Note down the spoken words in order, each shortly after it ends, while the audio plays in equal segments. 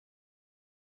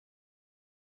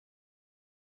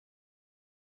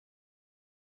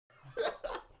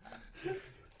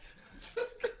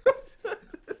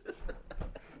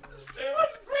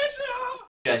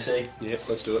AC. Yep,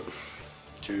 let's do it.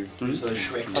 Team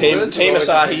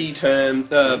Asahi term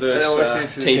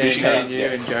versus Team Vishka. You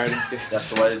and Jared is good. That's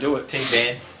the way to do it.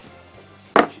 Team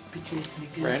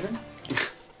Van.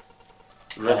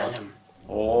 Random.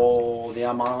 Oh, the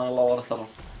Amala.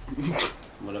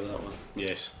 Whatever that was.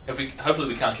 Yes. Hopefully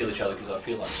we can't kill each other because I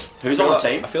feel like it. Who's on our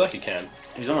team? I feel like you can.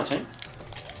 Who's on our team?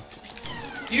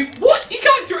 You what? You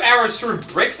can't throw arrows through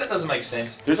bricks? That doesn't make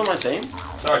sense. Who's on my team?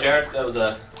 Sorry, Jared. That was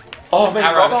a. Oh man,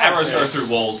 arrows go through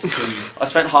walls. I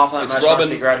spent half that match trying to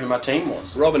figure out who my team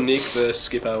was. Robin, Nick versus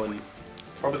Skippo and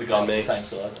probably the guys on the same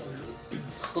side.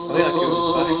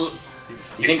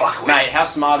 You think, mate, how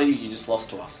smart are you? You just lost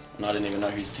to us, and I didn't even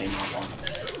know whose team I was on.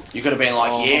 You could have been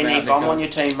like, yeah, Nick, I'm on your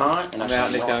team, mate. And I'm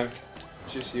out, Nico.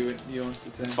 It's just you and you on the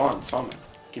team. It's fine, mate.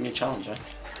 Give me a challenge, eh?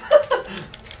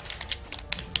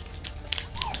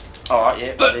 Alright,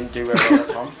 yeah, but I didn't do very well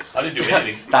that time. I didn't do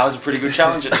anything. That was a pretty good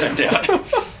challenge, it turned out.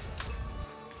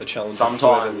 the challenge.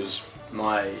 Sometimes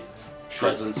my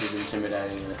presence is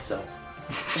intimidating in itself.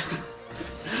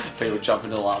 People jump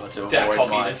into lava to avoid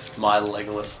my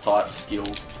Legolas type skill.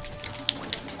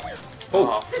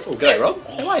 Oh, g'day, Rob.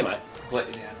 How are you, mate? Let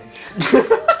you down, Nick.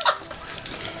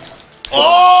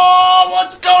 Oh,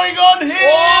 what's going on here?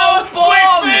 Oh,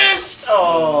 bombs! Fist!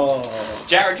 Oh.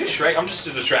 Jared, you shrek. I'm just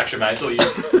a distraction, mate. It's all you.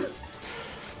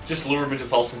 Just lure him into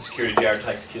false insecurity. Jared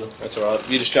takes the kill. That's alright.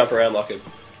 You just jump around like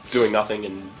doing nothing,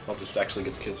 and I'll just actually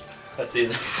get the kills. That's it.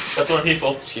 That's what I'm here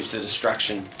for. Skips the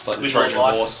distraction. It's like the Trojan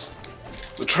horse.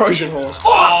 The Trojan horse.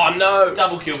 Oh no!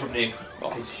 Double kill from Nick. Oh,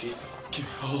 piece of shit.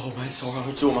 Oh man, it's alright.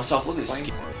 I'm doing myself. Look at this.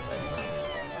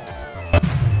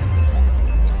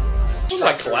 What's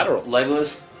like collateral?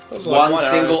 Legolas. One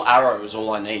single arrow is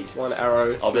all I need. One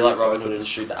arrow. I'll be like Robin Hood and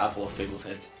shoot the apple off people's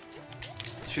heads.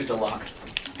 Shoot the luck.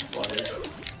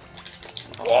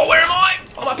 Oh, where am I?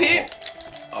 I'm up here.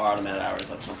 Alright, I'm out of arrows.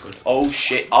 That's not good. Oh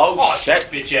shit. Oh shit.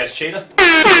 Bitch ass cheater.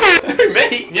 Who,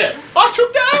 me? Yeah. I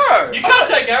took the arrow. You can't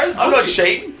take arrows. I'm not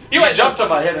cheating. You ain't jumped on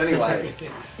my head anyway.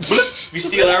 If you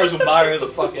steal arrows with Mario, the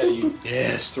fuck out of you.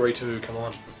 Yes, 3-2. Come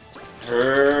on. Die!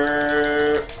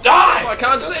 I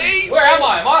can't see! Where am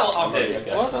I? I'm dead.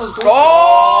 Okay. What?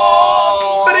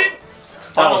 Oh! But it...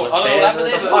 That wasn't fair.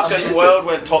 The fucking world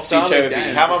went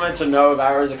topsy-turvy. How am I meant to know if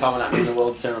arrows are coming at me and the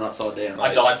world's turning upside down?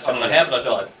 I died. I don't know how, but I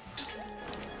died.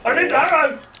 I need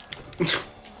arrow!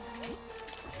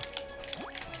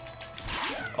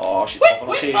 Oh, she's popping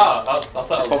off here. I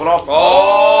thought she's popping off.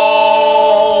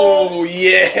 Oh,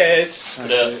 yes!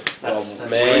 That's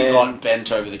man. We got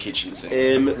bent over the kitchen sink.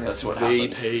 That's what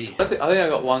happened. MVP. I think I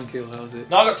got 1 kill. That was it.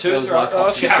 No, I got 2. That's right.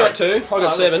 Oh, Skip got 2. I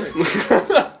got 7.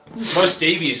 Most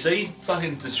devious, see?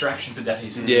 Fucking distraction for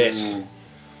days. Yes.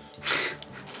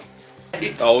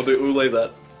 We'll leave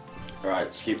that.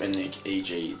 Right, Skip and Nick,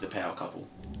 e.g. the power couple.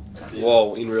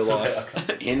 Whoa, in real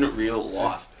life. In real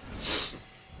life.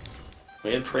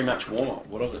 We had pre-match warm-up.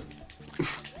 What of it?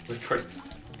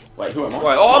 Wait, who am I?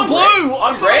 Wait, oh, I'm blue!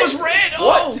 I thought it was red!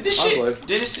 What? Oh. Did this shit?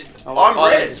 Did this? I'm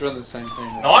red. It's on the same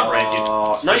thing. No, I'm red.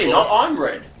 No, you're not. I'm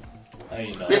red. No,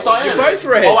 you're not. Yes, I am. You're both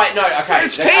red. Oh wait, no. Okay.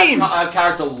 It's teams. Our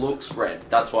character looks red.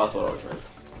 That's why I thought I was red.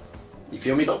 You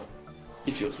feel me, dog?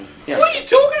 He feels me. Yeah. What are you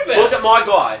talking about? Look at my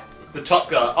guy. The top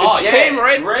guy. Oh, yeah, Team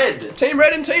red. Red. Team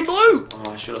red and team blue.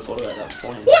 Oh, I should have thought about that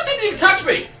beforehand. What? They didn't even touch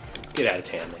me. Get out of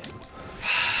town, man. I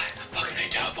fucking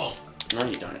hate Towerfall. No,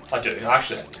 you don't. I do. I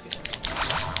actually hate this game.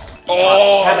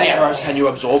 Oh! How many arrows can you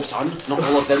absorb, son? Not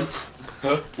all of them.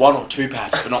 1 or 2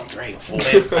 perhaps, but not 3 or 4.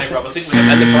 Hey, Rob, I think we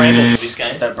have the bramble in this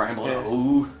game. That bramble. Yeah.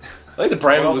 Ooh. I think the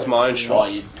bramble was my own shot. Why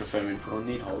you'd prefer me to put on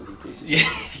Nidhogg, you pieces. Yeah.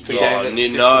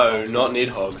 No, not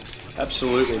Nidhogg.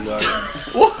 Absolutely no.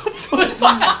 What? What's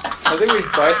that? I think we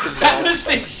both did that. That's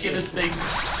the shittest thing.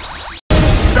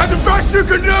 That's the best you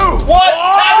can do! What?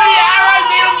 How many arrows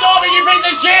are you absorbing, you piece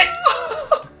of shit?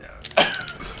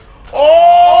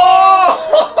 Oh!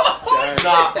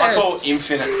 Nah, I call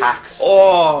infinite hacks.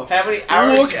 Oh! How many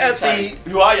arrows? Look at the.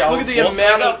 Who are you? Look at the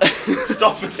amount of.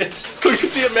 Stop it! Look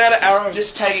at the amount of arrows.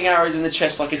 Just taking arrows in the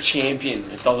chest like a champion.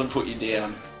 It doesn't put you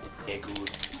down. Yeah, good.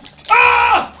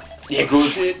 Ah! Yeah,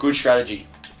 good. Shit. Good strategy.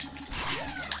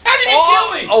 How did you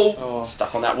kill me? Oh,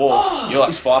 stuck on that wall. You're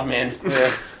like Spider-Man.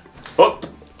 Yeah. Oh,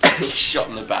 shot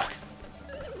in the back.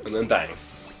 And then bang.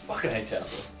 Fucking hate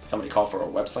Towerfall. Somebody call for a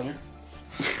web slinger.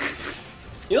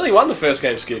 You nearly won the first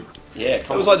game, Skip. Yeah, It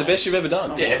was like the best you've ever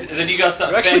done. Yeah, and then you guys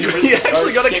start You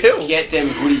actually got a kill. Get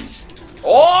them goodies.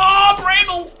 Oh,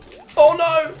 bramble! Oh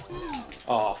no!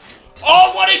 Oh.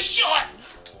 Oh, what a shot!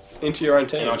 Into your own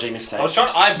team. NRG mixtape. I was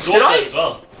trying to. I absorbed it as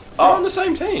well. We're on the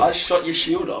same team. I shot your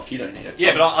shield off. You don't need it.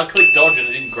 Yeah, but I clicked dodge and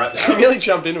it didn't grab the You arrow. nearly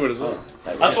jumped into it as well.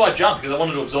 That's why I jumped, because I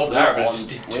wanted to absorb the arrow, but I just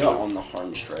didn't We do are it. on the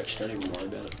home stretch. Don't even worry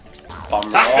about it. Oh,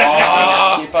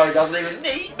 Skippo doesn't even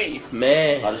need me.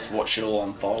 Man. I just watched it all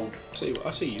unfold. I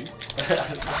see you.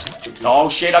 Oh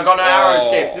shit! I got an arrow,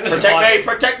 Skip. Oh. Protect me!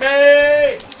 Protect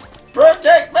me!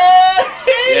 Protect me!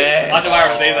 Yeah. I had no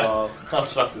arrows either. Oh. I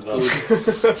was fucked as well.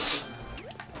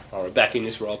 Alright, backing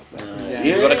this, Rob. Yeah.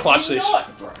 We gotta clutch you're this.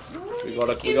 not, bro. We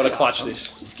gotta Just give it clutch up,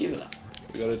 this. Just give it up.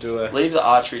 We gotta do a. Leave the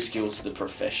archery skills to the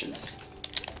professions.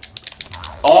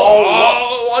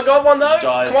 Oh! I got one though.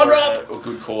 Dive Come on, for Rob. a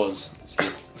good cause.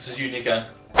 Skip. This is you, Nico.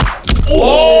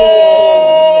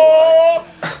 Oh!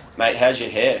 Mate, how's your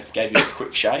hair? Gave you a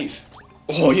quick shave.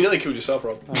 Oh, you nearly killed yourself,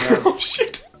 Rob. Oh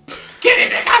shit. Get in,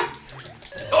 Nico!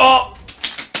 Oh,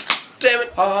 damn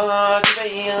it.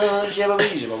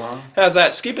 How's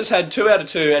that? Skipper's had 2 out of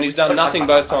 2 and he's done nothing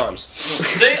both times.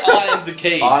 See, I am the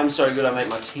key. I'm so good I make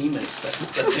my teammates better.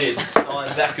 That's it. I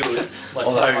am that good.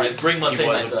 Although I bring my you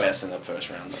teammates was the up. best in the first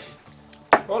round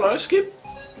though. Oh no, Skip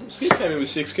came in with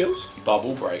 6 kills.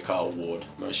 Bubble Breaker Award.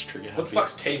 Most trigger happy. What the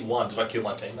fuck's team 1? Did I kill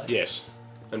my teammate? Yes.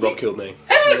 And Rob killed me.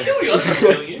 How did I kill you? I didn't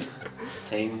kill you.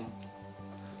 Team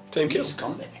Team kill.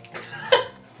 scumbag.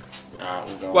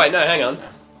 We'll go Wait, on. no, hang on.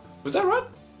 Was that right?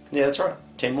 Yeah, that's right.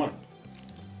 Team 1.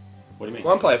 What do you mean?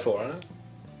 1 player 4, I know.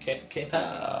 Can't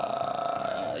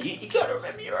You gotta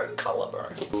remember your own colour, bro.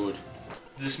 Good.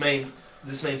 Does this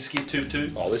mean skip 2 for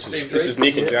 2? Oh, this Team is three?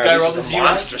 Nick and Let's Jared. go, This Rob, is this the is you, mate.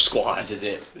 monster squad. This is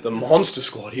it. The monster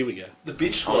squad. Here we go. The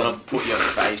bitch I'm gonna squad. put your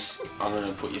face. I'm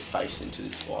gonna put your face into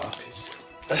this fire.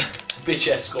 Bitch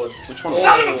ass squad. Which one?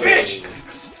 Son of a bitch!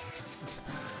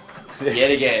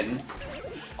 Yet again,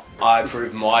 I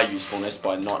proved my usefulness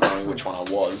by not knowing which one I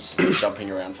was, jumping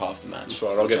around for half the match. That's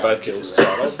right, I'll get both kills. It's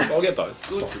alright, I'll get both.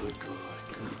 Good, good.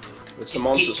 It's the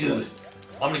monster squad.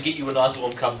 I'm gonna get you a nice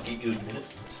one. Come get you in a minute.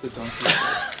 It's the donkey.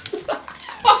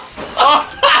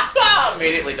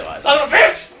 Immediately dies. Son of a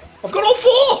bitch! I've got all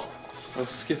 4! Well,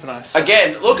 Skip and I.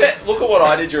 Again, look at what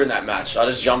I did during that match. I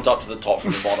just jumped up to the top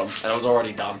from the bottom, and I was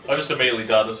already done. I just immediately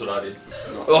died. That's what I did.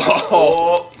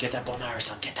 Oh, get that bomb arrow,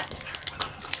 son. Get that bomb arrow.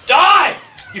 Die!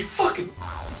 You fucking.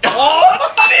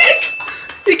 Oh, Nick!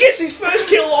 He gets his first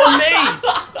kill on me!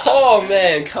 Oh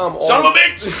man, come on. Son of a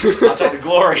bitch! I'll take the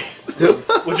glory.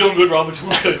 We're doing good, Rob. We're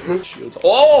doing good. Shields.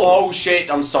 Oh shit!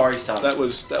 I'm sorry, son. That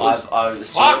was I've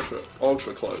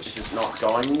ultra close. This is not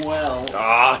going well.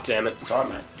 Ah, damn it. Sorry,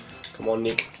 mate. Come on,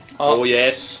 Nick. Oh,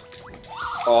 yes.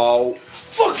 Oh.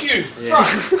 Fuck you!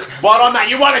 Well done, mate.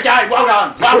 You won a game. Well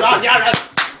done. Well done. Yeah,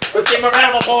 let's give him a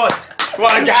round of applause. You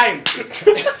won a game.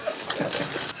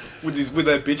 With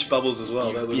their bitch bubbles as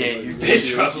well. Yeah, you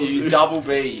bitch bubbles. You double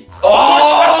B.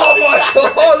 Oh my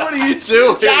god, what are you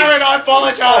doing? Jared, I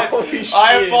apologise. Holy shit.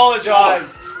 I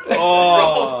apologise.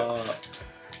 Oh.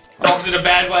 Rob's in a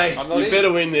bad way. I'm not You in.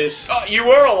 better win this. Oh, you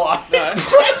were alive. No.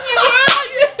 Yes, you were.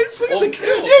 Yes, look at the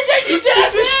kill. You get your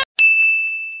dad.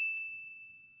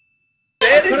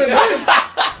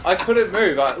 I couldn't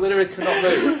move. I literally could not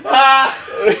move.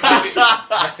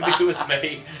 Maybe it was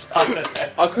me. I don't know.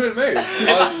 I couldn't move.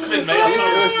 It must have been me.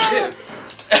 It was Skip.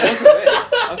 It wasn't me. I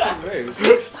couldn't move.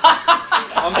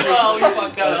 Oh, you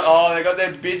fucked up. Oh, they got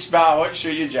their bitch bar. I won't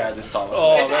shoot you, Jared, this time.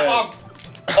 Oh, man.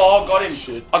 Oh, got him.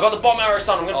 Shit. I got the bomb arrow,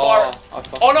 son. I'm gonna fire it. I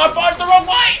fucked Oh no, I fired it the wrong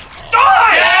way!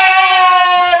 Die!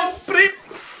 Yes!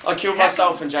 I killed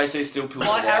myself and JC still pulls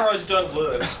My it out. arrows don't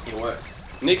work. It works.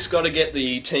 Nick's got to get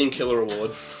the Team Killer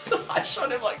Award. I shot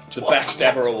him like The twice.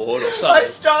 Backstabber Award or I something.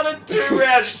 started 2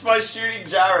 rounds just by shooting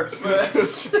Jared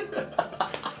first. 5-1.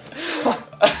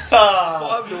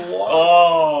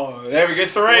 Oh, there we go.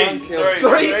 3. One kill.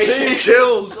 3 team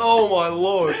kills! Oh my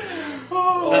lord.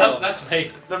 That's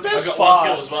me. The I best got part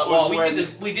 1 kill as well. was Well, when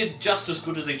we did just as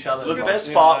good as each other. the Rob.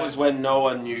 best part was when no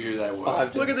one knew who they were.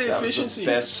 Look Look at the That was the efficiency.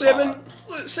 best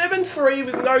 7-3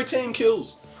 with no team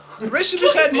kills. The rest of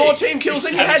us had more team kills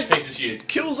than you Savage had piece of shit.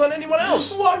 kills on anyone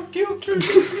else. 1 kill, 2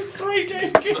 kills, 3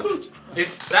 team kills.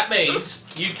 If that means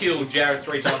you killed Jared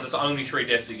 3 times, that's only 3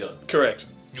 deaths he got. Correct.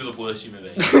 You're the worst human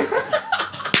being.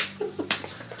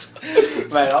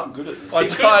 Mate, I'm good at this. I It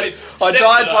could've died. been I 7-0.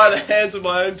 died by the hands of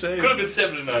my own team. Could have been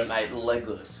 7-0. Mate,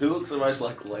 legless. Who looks the most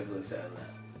like legless out of that?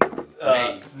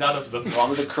 Me. None of them. One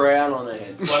with the crown on their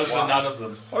head. One of the none of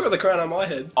them. I got the crown on my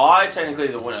head. I technically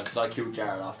the winner because I killed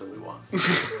Jared after we won.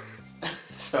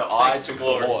 So I Takes the took the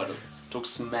glory. award. Took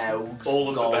Smaug's All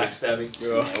of gold. the backstabbing.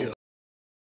 Oh, God.